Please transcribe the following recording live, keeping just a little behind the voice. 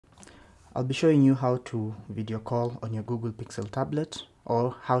I'll be showing you how to video call on your Google Pixel tablet,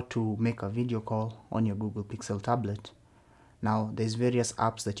 or how to make a video call on your Google Pixel tablet. Now, there's various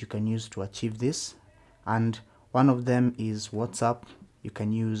apps that you can use to achieve this, and one of them is WhatsApp. You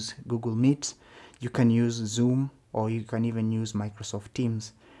can use Google Meet, you can use Zoom, or you can even use Microsoft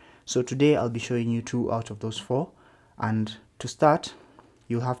Teams. So today I'll be showing you 2 out of those 4, and to start,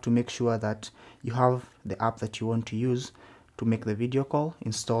 you'll have to make sure that you have the app that you want to use to make the video call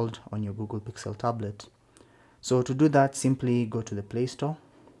installed on your Google Pixel tablet. So to do that, simply go to the Play Store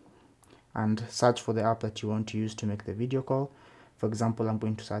and search for the app that you want to use to make the video call. For example, I'm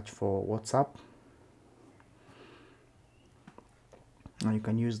going to search for WhatsApp. Now you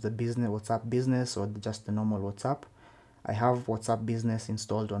can use the WhatsApp Business or just the normal WhatsApp. I have WhatsApp Business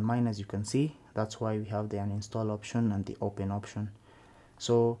installed on mine, as you can see. That's why we have the uninstall option and the open option.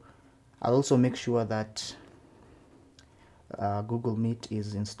 So I'll also make sure that Google Meet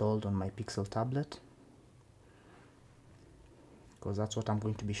is installed on my Pixel tablet, because that's what I'm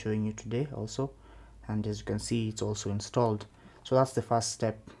going to be showing you today also. And as you can see, it's also installed. So that's the first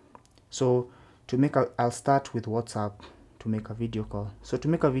step. So I'll start with WhatsApp to make a video call. So to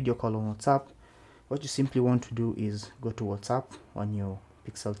make a video call on WhatsApp, what you simply want to do is go to WhatsApp on your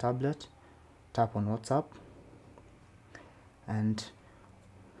Pixel tablet, tap on WhatsApp, and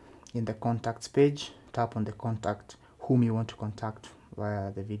in the contacts page, tap on the contact whom you want to contact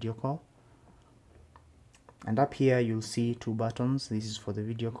via the video call. And up here you'll see 2 buttons. This is for the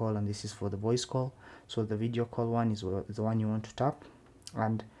video call and this is for the voice call. So the video call one is the one you want to tap,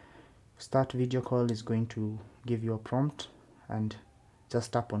 and start video call is going to give you a prompt, and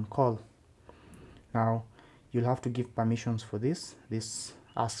just tap on call. Now you'll have to give permissions for this. This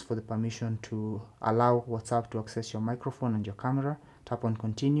asks for the permission to allow WhatsApp to access your microphone and your camera. Tap on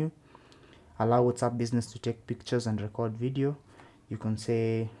continue. Allow WhatsApp Business to take pictures and record video. You can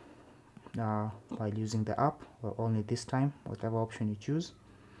say while using the app, or only this time, whatever option you choose.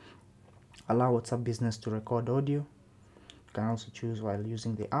 Allow WhatsApp Business to record audio. You can also choose while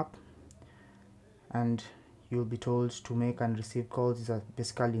using the app. And you'll be told to make and receive calls. These are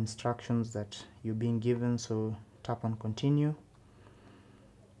basically instructions that you're being given, so tap on continue.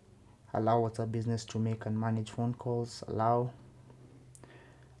 Allow WhatsApp Business to make and manage phone calls. Allow.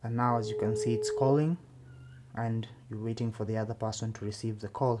 And now, as you can see, it's calling and you're waiting for the other person to receive the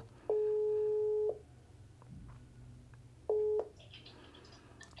call.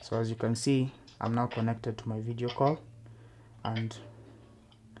 So as you can see, I'm now connected to my video call, and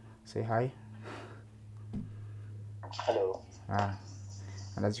say hi. Hello.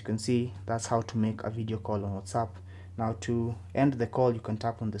 And as you can see, that's how to make a video call on WhatsApp. Now to end the call, you can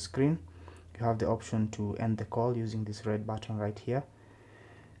tap on the screen. You have the option to end the call using this red button right here.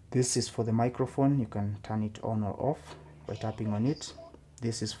 This is for the microphone. You can turn it on or off by tapping on it.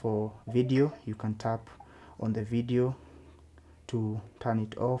 This is for video. You can tap on the video to turn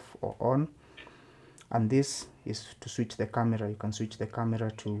it off or on. And this is to switch the camera. You can switch the camera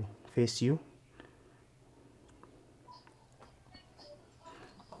to face you.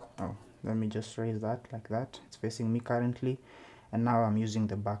 Oh, let me just raise that like that. It's facing me currently, and now I'm using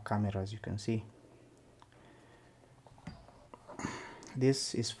the back camera, as you can see.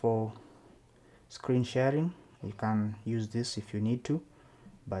 This is for screen sharing. You can use this if you need to,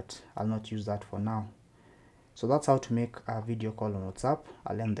 but I'll not use that for now. So that's how to make a video call on WhatsApp.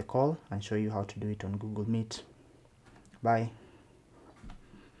 I'll end the call and show you how to do it on Google Meet. Bye.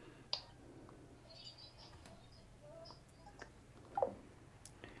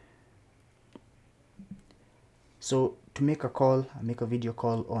 So to make a video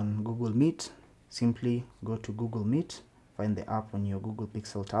call on Google Meet, simply go to Google Meet, find the app on your Google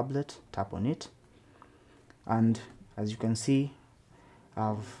Pixel tablet, tap on it, and as you can see,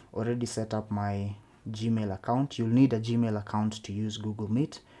 I've already set up my Gmail account. You'll need a Gmail account to use Google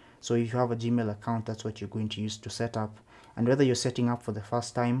Meet. So if you have a Gmail account, that's what you're going to use to set up. And whether you're setting up for the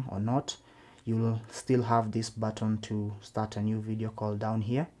first time or not, you'll still have this button to start a new video call down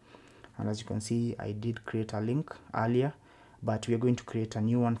here. And as you can see, I did create a link earlier, but we are going to create a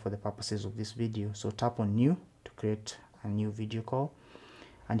new one for the purposes of this video. So tap on new to create a new video call.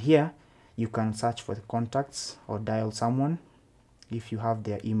 And here you can search for the contacts or dial someone if you have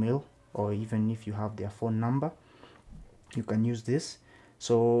their email, or even if you have their phone number. You can use this.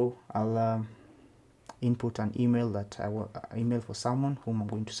 So I'll input an email that I want, email for someone whom I'm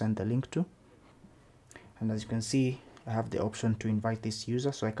going to send the link to. And as you can see, I have the option to invite this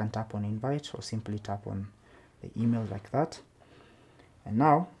user, so I can tap on invite or simply tap on the email like that. And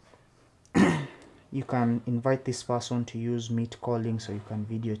now you can invite this person to use Meet calling, so you can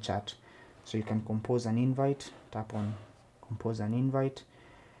video chat. So you can compose an invite, tap on compose an invite,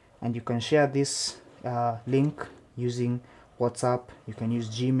 and you can share this link using WhatsApp. You can use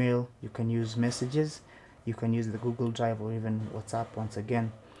Gmail, you can use Messages, you can use the Google Drive, or even WhatsApp once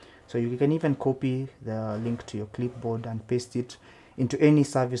again. So you can even copy the link to your clipboard and paste it into any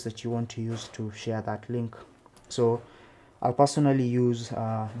service that you want to use to share that link. So I'll personally use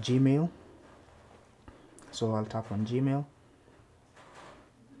Gmail. So I'll tap on Gmail,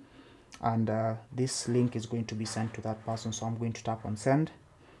 and this link is going to be sent to that person. So I'm going to tap on send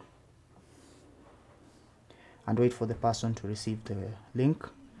and wait for the person to receive the link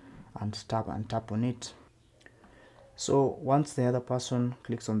and tap on it. So once the other person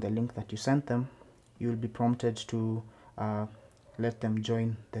clicks on the link that you sent them, you'll be prompted to let them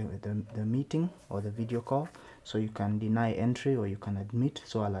join the meeting or the video call. So you can deny entry or you can admit.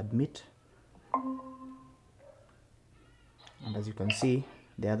 So I'll admit, and as you can see,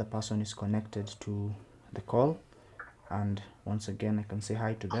 the other person is connected to the call, and once again I can say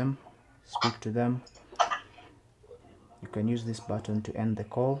hi to them, speak to them. You can use this button to end the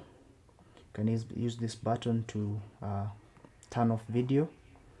call. You can use this button to turn off video,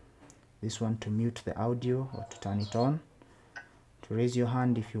 this one to mute the audio or to turn it on, to raise your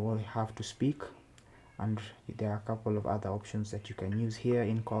hand if you have to speak, and there are a couple of other options that you can use here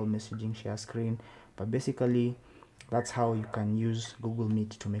in call messaging, share screen. But basically that's how you can use Google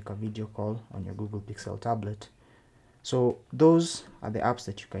Meet to make a video call on your Google Pixel tablet. So those are the apps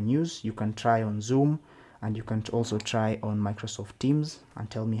that you can use. You can try on Zoom, and you can also try on Microsoft Teams and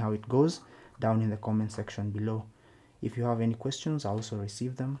tell me how it goes down in the comment section below. If you have any questions, I'll also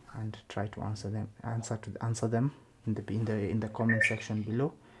receive them and try to answer them in the comment section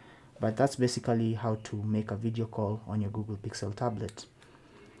below. But that's basically how to make a video call on your Google Pixel tablet.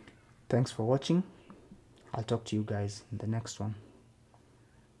 Thanks for watching. I'll talk to you guys in the next one.